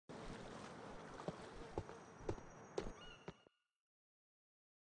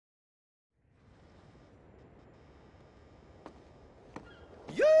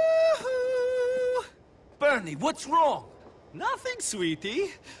Honey, what's wrong? Nothing, sweetie.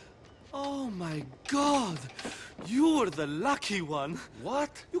 Oh my God. You're the lucky one.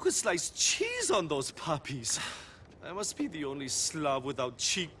 What? You could slice cheese on those puppies. I must be the only slob without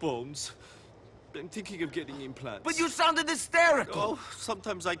cheekbones. I'm thinking of getting implants. But you sounded hysterical. Oh,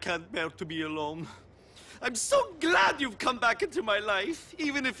 sometimes I can't bear to be alone. I'm so glad you've come back into my life,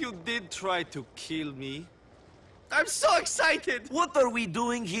 even if you did try to kill me. I'm so excited! What are we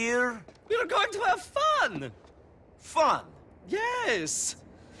doing here? We're going to have fun! Fun? Yes!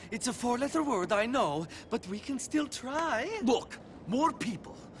 It's a four-letter word, I know, but we can still try. Look, more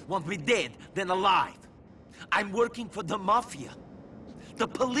people want me dead than alive. I'm working for the Mafia. The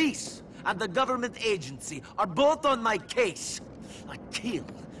police and the government agency are both on my case. I kill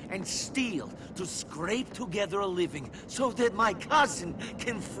and steal to scrape together a living so that my cousin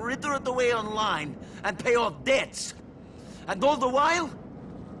can fritter it away online and pay off debts. And all the while,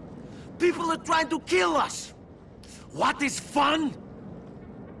 people are trying to kill us. What is fun?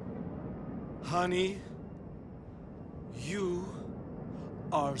 Honey, you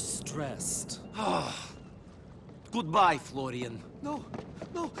are stressed. Goodbye, Florian. No,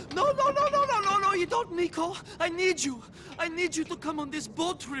 you don't, Nico. I need you. I need you to come on this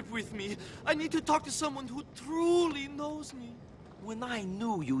boat trip with me. I need to talk to someone who truly knows me. When I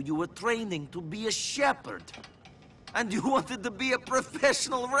knew you, you were training to be a shepherd. And you wanted to be a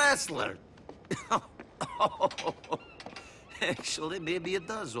professional wrestler. Actually, maybe it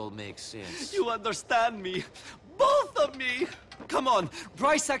does all make sense. You understand me. Both of me. Come on.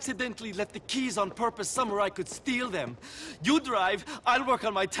 Bryce accidentally left the keys on purpose somewhere I could steal them. You drive, I'll work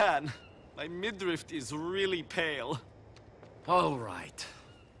on my tan. My midriff is really pale. All right.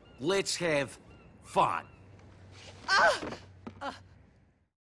 Let's have fun.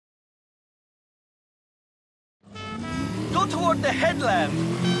 Go toward the headland.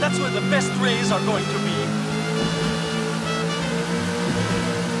 That's where the best rays are going to be.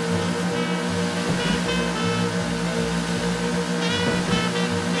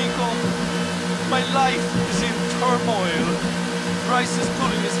 Nico, my life is in turmoil. Bryce is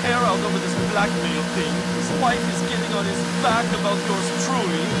pulling his hair out over this blackmail thing. His wife is getting on his back about yours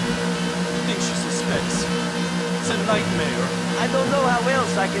truly. I think she suspects. It's a nightmare. I don't know how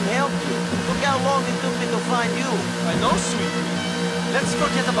else I can help you. Look how long it took me to find you. I know, sweetie. Let's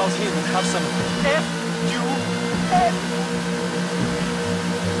forget about him and have some F-U-N.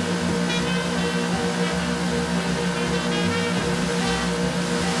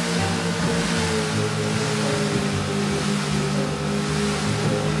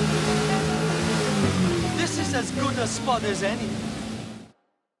 This is as good a spot as any.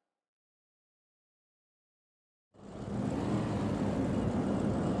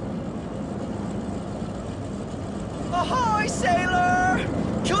 Ahoy, sailor!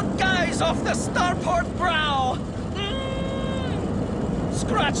 Cute guys off the starport brow!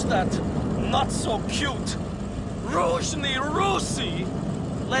 Scratch that! Not so cute! Różni Rusi!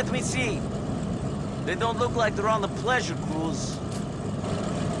 Let me see. They don't look like they're on a pleasure cruise.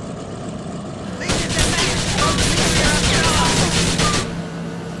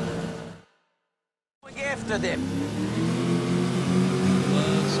 Going after them.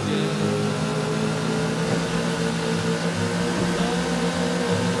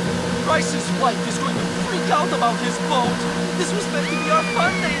 Bryce's wife is going to freak out about his boat. This was meant to be our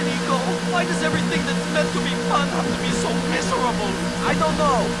fun day, Nico. Why does everything that's meant to be fun have to be so miserable? I don't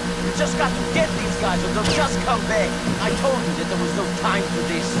know. You just got to get these guys or they'll just come back. I told you that there was no time for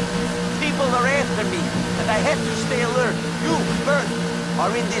this. People are after me, and I have to stay alert. You, Bert,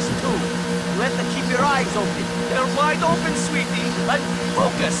 are in this too. You have to keep your eyes open. They're wide open, sweetie. I'm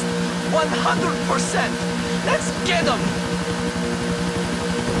focused. 100%. Let's get them.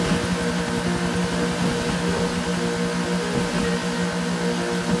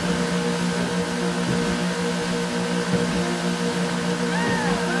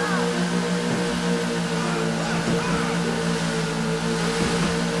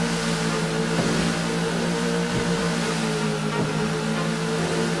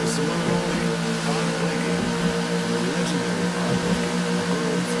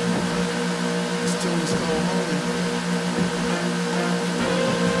 Still is called home.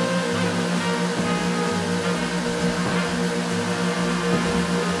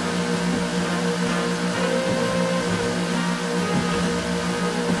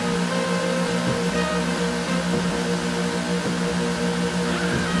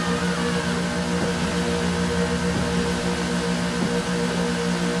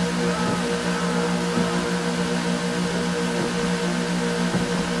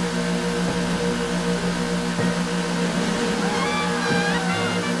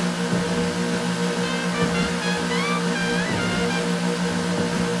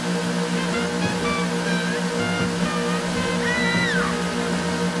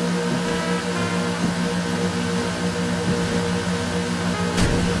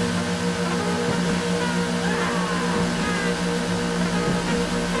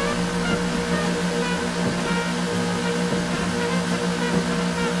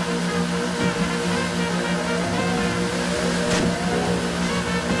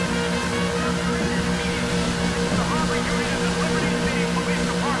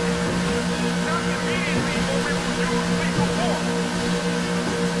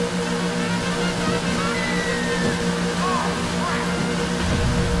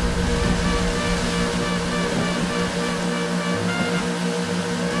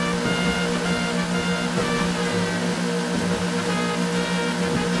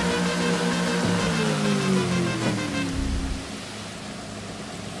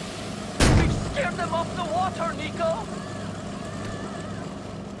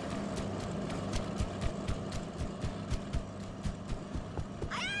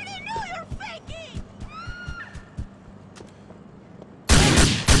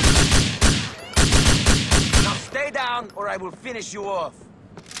 I will finish you off.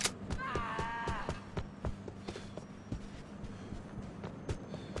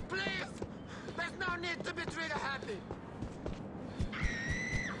 Please! There's no need to be treated happy!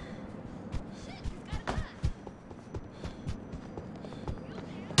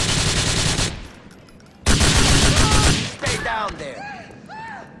 Stay down there.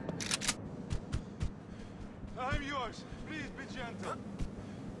 I'm yours. Please be gentle.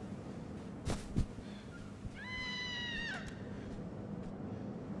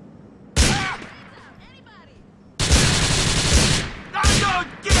 I don't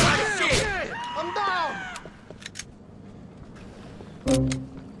give a shit! I'm down!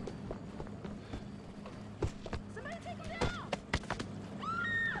 Somebody take him down!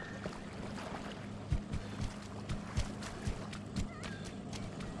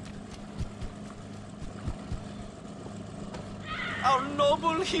 Our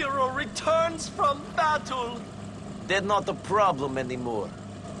noble hero returns from battle. They're not a problem anymore.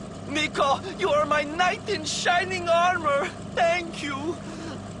 Nico, you are my knight in shining armor. Thank you.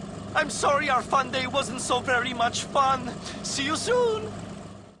 I'm sorry our fun day wasn't so very much fun. See you soon.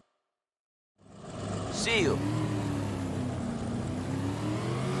 See you.